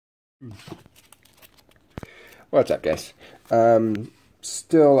What's up, guys?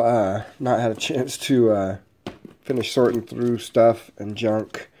 Still not had a chance to finish sorting through stuff and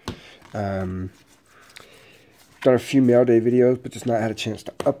junk. Done a few Mailday videos, but just not had a chance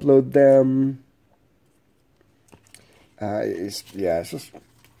to upload them. It's just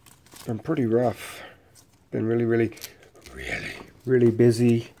been pretty rough. Been really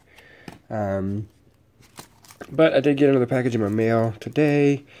busy. But I did get another package in my mail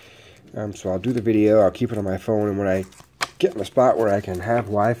today. So I'll do the video, I'll keep it on my phone, and when I get in a spot where I can have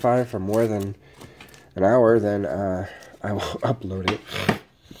Wi-Fi for more than an hour, then I will upload it.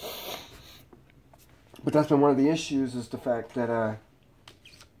 But that's been one of the issues, is the fact that it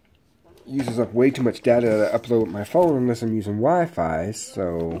uses up way too much data to upload my phone unless I'm using Wi-Fi,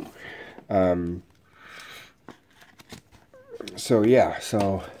 so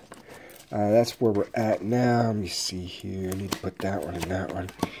that's where we're at now. Let me see here. I need to put that one in that one.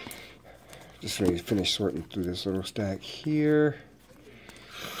 Just ready to finish sorting through this little stack here.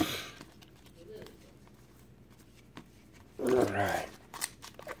 Alright.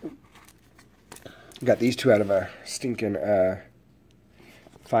 Got these two out of a stinking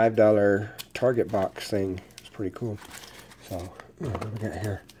 $5 Target box thing. It's pretty cool. So, what do we got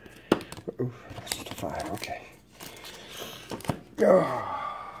here? Ooh, that's just a $5. Okay. Oh.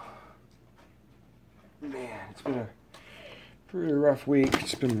 Man, it's been a pretty rough week.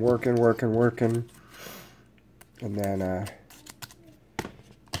 Just been working. And then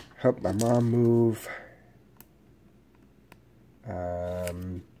helped my mom move.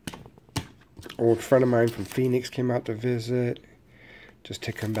 Old friend of mine from Phoenix came out to visit. Just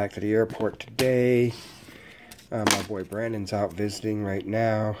to come back to the airport today. My boy Brandon's out visiting right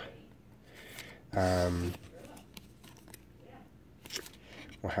now.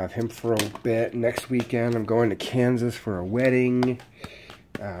 We'll have him for a bit. Next weekend, I'm going to Kansas for a wedding.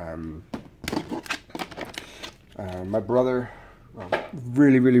 My brother,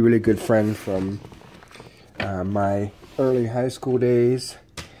 really good friend from my early high school days.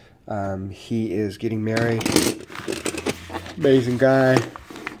 He is getting married. Amazing guy.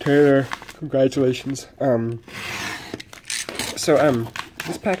 Taylor, congratulations.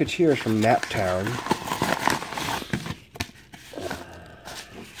 This package here is from Naptown.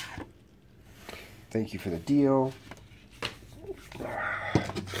 Thank you for the deal.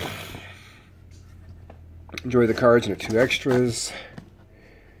 Enjoy the cards and the 2 extras.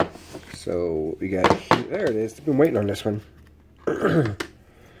 So we got here. There it is. I've been waiting on this one.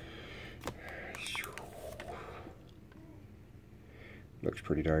 Looks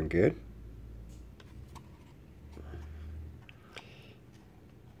pretty darn good.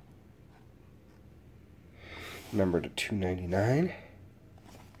 Number to 299.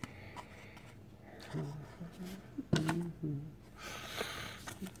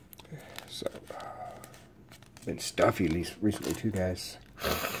 So, been stuffy at least recently too, guys.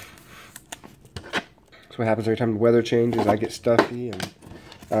 That's what happens every time the weather changes. I get stuffy,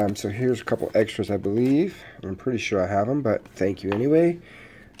 and so here's a couple extras, I believe. I'm pretty sure I have them, but thank you anyway.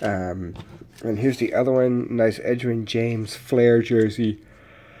 And here's the other one, nice Edwin James Flair jersey.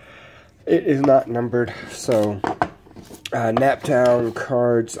 It is not numbered, so Naptown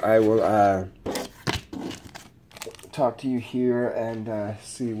cards. I will talk to you here and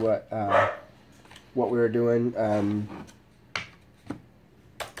see what we were doing.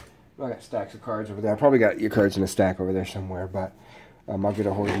 I got stacks of cards over there. I probably got your cards in a stack over there somewhere, but I'll get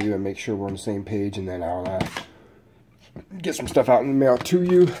a hold of you and make sure we're on the same page, and then I'll get some stuff out in the mail to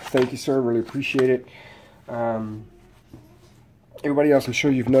you. Thank you, sir. Really appreciate it. Everybody else, I'm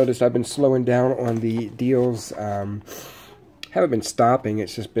sure you've noticed I've been slowing down on the deals. Haven't been stopping.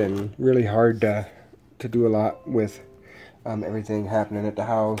 It's just been really hard to do a lot with everything happening at the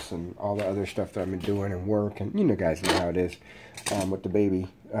house and all the other stuff that I've been doing and work, and you know, guys know how it is with the baby.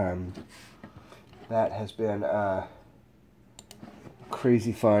 That has been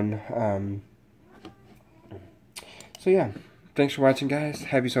crazy fun. So yeah, thanks for watching, guys.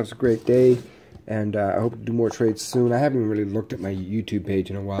 Have yourselves a great day, and I hope to do more trades soon. I haven't even really looked at my YouTube page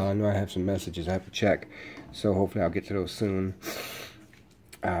in a while. I know I have some messages I have to check, so hopefully I'll get to those soon.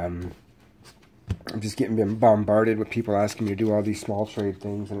 I'm just getting bombarded with people asking me to do all these small trade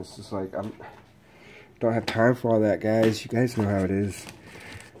things, and it's just like, don't have time for all that, guys. You guys know how it is.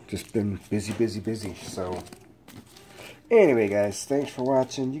 Just been busy. So anyway, guys, thanks for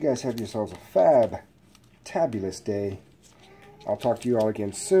watching. You guys have yourselves a fabulous day. I'll talk to you all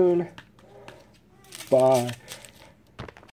again soon. Bye.